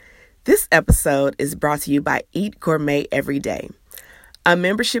episode is brought to you by Eat Gourmet Every Day, a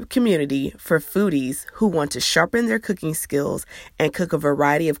membership community for foodies who want to sharpen their cooking skills and cook a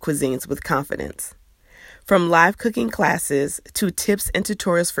variety of cuisines with confidence. From live cooking classes to tips and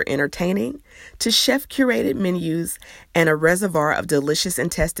tutorials for entertaining, to chef-curated menus and a reservoir of delicious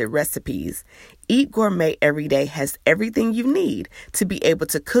and tested recipes, Eat Gourmet Every Day has everything you need to be able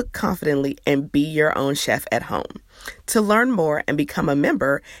to cook confidently and be your own chef at home. To learn more and become a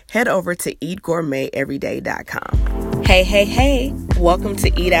member, head over to eatgourmeteveryday.com. Hey, welcome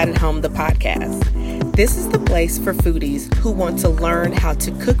to Eat Out at Home, the podcast. This is the place for foodies who want to learn how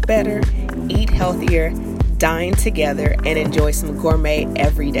to cook better, eat healthier, dine together, and enjoy some gourmet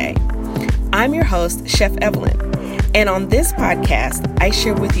every day. I'm your host, Chef Evelyn, and on this podcast, I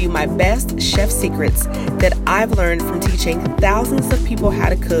share with you my best chef secrets that I've learned from teaching thousands of people how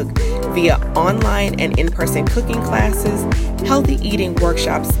to cook via online and in-person cooking classes, healthy eating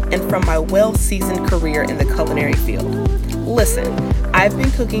workshops, and from my well-seasoned career in the culinary field. Listen, I've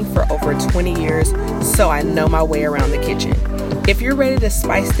been cooking for over 20 years, so I know my way around the kitchen. If you're ready to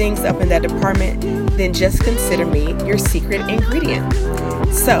spice things up in that department, then just consider me your secret ingredient.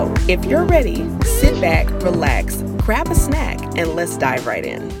 So, if you're ready, sit back, relax, grab a snack, and let's dive right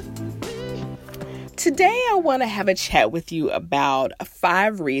in. Today, I want to have a chat with you about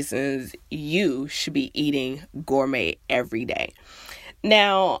 5 reasons you should be eating gourmet every day.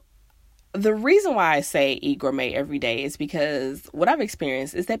 Now, the reason why I say eat gourmet every day is because what I've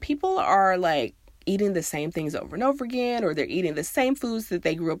experienced is that people are like eating the same things over and over again, or they're eating the same foods that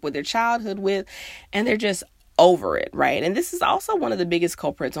they grew up with their childhood with, and they're just over it, right? And this is also one of the biggest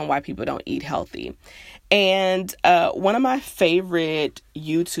culprits on why people don't eat healthy. And one of my favorite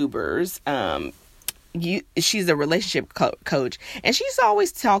YouTubers, she's a relationship coach, and she's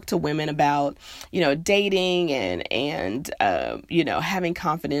always talked to women about, dating and having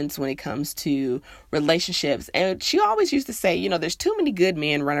confidence when it comes to relationships. And she always used to say, there's too many good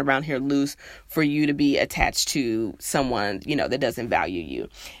men running around here loose for you to be attached to someone, that doesn't value you.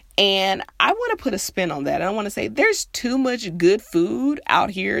 And I want to put a spin on that. I want to say there's too much good food out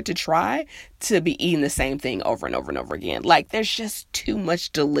here to try to be eating the same thing over and over and over again. Like, there's just too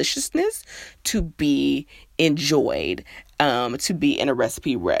much deliciousness to be enjoyed, to be in a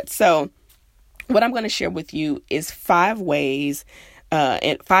recipe read. So what I'm going to share with you is 5 ways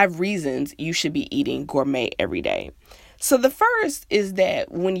and 5 reasons you should be eating gourmet every day. So the first is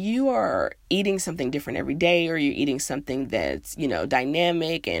that when you are eating something different every day, or you're eating something that's,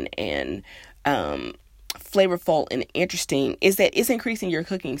 dynamic and flavorful and interesting, is that it's increasing your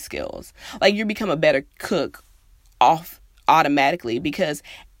cooking skills. Like, you become a better cook automatically, because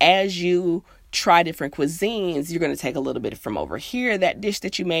as you try different cuisines, you're going to take a little bit from over here, that dish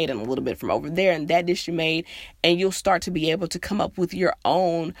that you made, and a little bit from over there, and that dish you made, and you'll start to be able to come up with your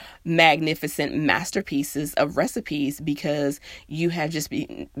own magnificent masterpieces of recipes, because you have just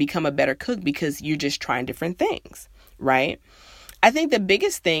become a better cook because you're just trying different things, right? I think the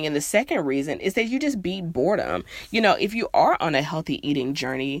biggest thing, and the second reason, is that you just beat boredom. If you are on a healthy eating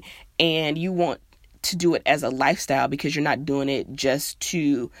journey and you want to do it as a lifestyle, because you're not doing it just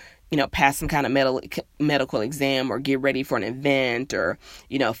to pass some kind of medical exam or get ready for an event, or,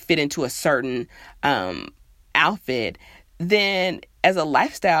 fit into a certain outfit, then as a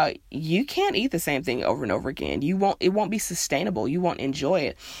lifestyle, you can't eat the same thing over and over again. It won't be sustainable. You won't enjoy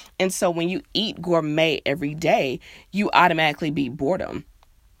it. And so when you eat gourmet every day, you automatically beat boredom,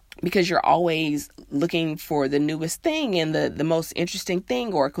 because you're always looking for the newest thing and the most interesting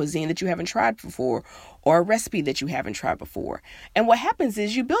thing, or a cuisine that you haven't tried before, or a recipe that you haven't tried before. And what happens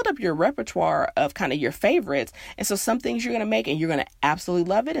is you build up your repertoire of kind of your favorites. And so some things you're going to make and you're going to absolutely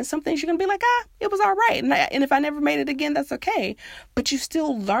love it. And some things you're going to be like, it was all right. And if I never made it again, that's okay. But you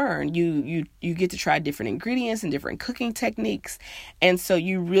still learn. You get to try different ingredients and different cooking techniques. And so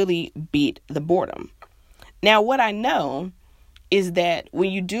you really beat the boredom. Now, what I know is that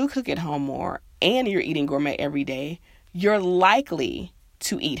when you do cook at home more and you're eating gourmet every day, you're likely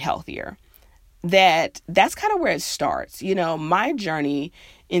to eat healthier. That's kind of where it starts. My journey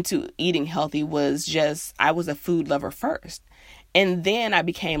into eating healthy was just, I was a food lover first. And then I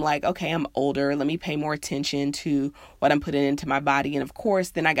became like, okay, I'm older. Let me pay more attention to what I'm putting into my body. And of course,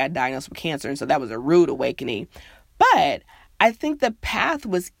 then I got diagnosed with cancer. And so that was a rude awakening. But I think the path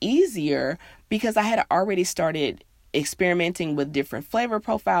was easier because I had already started experimenting with different flavor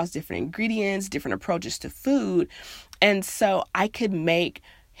profiles, different ingredients, different approaches to food. And so I could make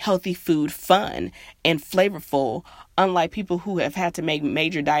healthy food fun and flavorful, unlike people who have had to make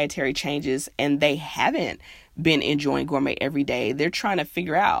major dietary changes and they haven't been enjoying gourmet every day. They're trying to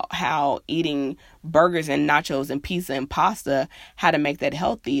figure out how eating burgers and nachos and pizza and pasta, how to make that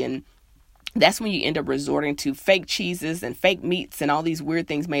healthy. And that's when you end up resorting to fake cheeses and fake meats and all these weird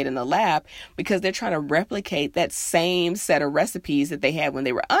things made in the lab, because they're trying to replicate that same set of recipes that they had when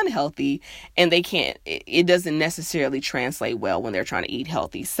they were unhealthy, and they can't, it doesn't necessarily translate well when they're trying to eat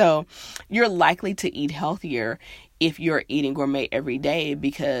healthy. So you're likely to eat healthier if you're eating gourmet every day,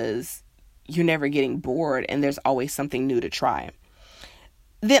 because you're never getting bored and there's always something new to try.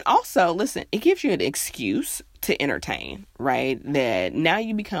 Then also, listen, it gives you an excuse to entertain, right? That now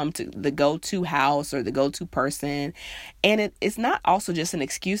you become the go-to house or the go-to person. And it's not also just an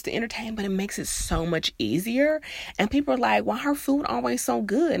excuse to entertain, but it makes it so much easier. And people are like, why her food always so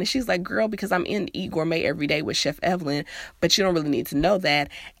good? And she's like, girl, because I'm in Eat Gourmet every day with Chef Evelyn, but you don't really need to know that.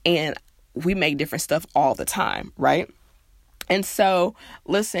 And we make different stuff all the time, right? And so,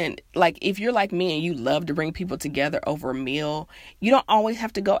 listen, like if you're like me and you love to bring people together over a meal, you don't always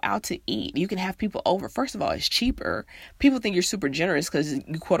have to go out to eat. You can have people over. First of all, it's cheaper. People think you're super generous because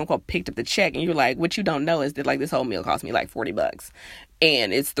you quote unquote picked up the check, and you're like, what you don't know is that like this whole meal cost me like $40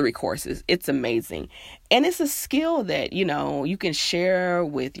 and it's 3 courses. It's amazing. And it's a skill that, you know, you can share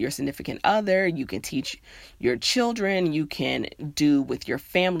with your significant other. You can teach your children. You can do with your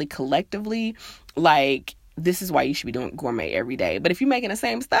family collectively. Like, this is why you should be doing gourmet every day. But if you're making the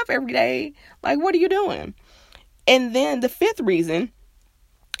same stuff every day, like, what are you doing? And then the 5th reason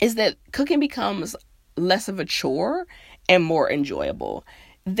is that cooking becomes less of a chore and more enjoyable.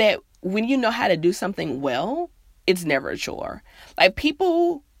 That when you know how to do something well, it's never a chore. Like,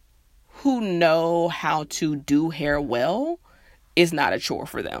 people who know how to do hair well, is not a chore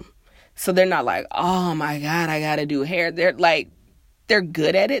for them. So they're not like, oh my God, I got to do hair. They're like, they're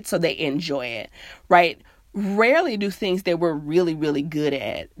good at it, so they enjoy it, right? Rarely do things that we're really, really good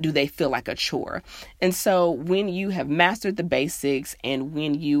at, do they feel like a chore. And so when you have mastered the basics, and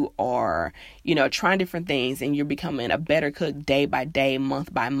when you are, you know, trying different things, and you're becoming a better cook day by day,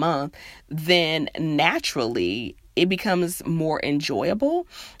 month by month, then naturally it becomes more enjoyable.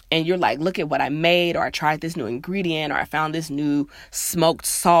 And you're like, look at what I made, or I tried this new ingredient, or I found this new smoked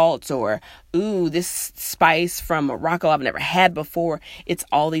salt, or, ooh, this spice from Morocco I've never had before. It's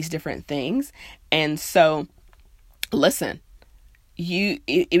all these different things. And so, listen,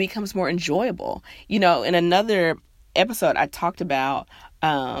 it becomes more enjoyable. You know, in another episode, I talked about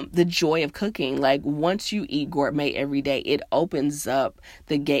the joy of cooking. Like, once you eat gourmet every day, it opens up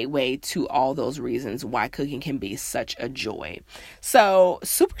the gateway to all those reasons why cooking can be such a joy. So,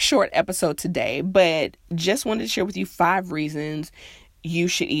 super short episode today, but just wanted to share with you 5 reasons you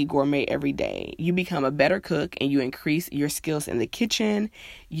should eat gourmet every day. You become a better cook, and you increase your skills in the kitchen.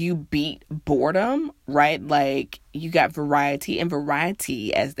 You beat boredom, right? Like, you got variety, and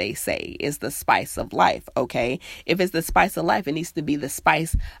variety, as they say, is the spice of life, okay? If it's the spice of life, it needs to be the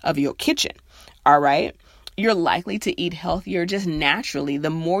spice of your kitchen, all right? You're likely to eat healthier just naturally.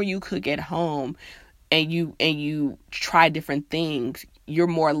 The more you cook at home and you try different things, you're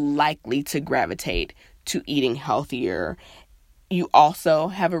more likely to gravitate to eating healthier. You also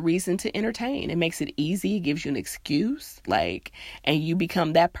have a reason to entertain. It makes it easy. It gives you an excuse, and you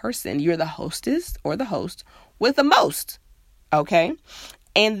become that person. You're the hostess or the host with the most, okay?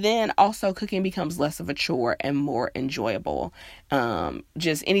 And then also cooking becomes less of a chore and more enjoyable.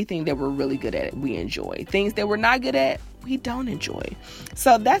 Just anything that we're really good at, we enjoy. Things that we're not good at, we don't enjoy.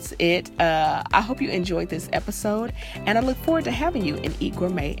 So that's it. I hope you enjoyed this episode, and I look forward to having you in Eat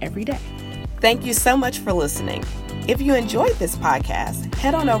Gourmet every day. Thank you so much for listening. If you enjoyed this podcast,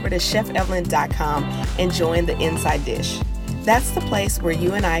 head on over to chefevelyn.com and join the Inside Dish. That's the place where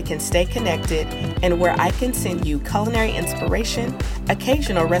you and I can stay connected, and where I can send you culinary inspiration,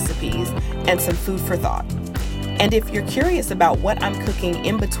 occasional recipes, and some food for thought. And if you're curious about what I'm cooking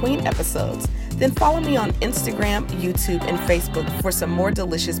in between episodes, then follow me on Instagram, YouTube, and Facebook for some more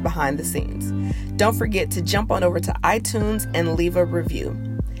delicious behind the scenes. Don't forget to jump on over to iTunes and leave a review.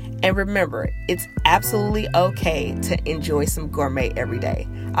 And remember, it's absolutely okay to enjoy some gourmet every day.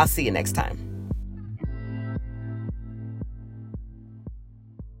 I'll see you next time.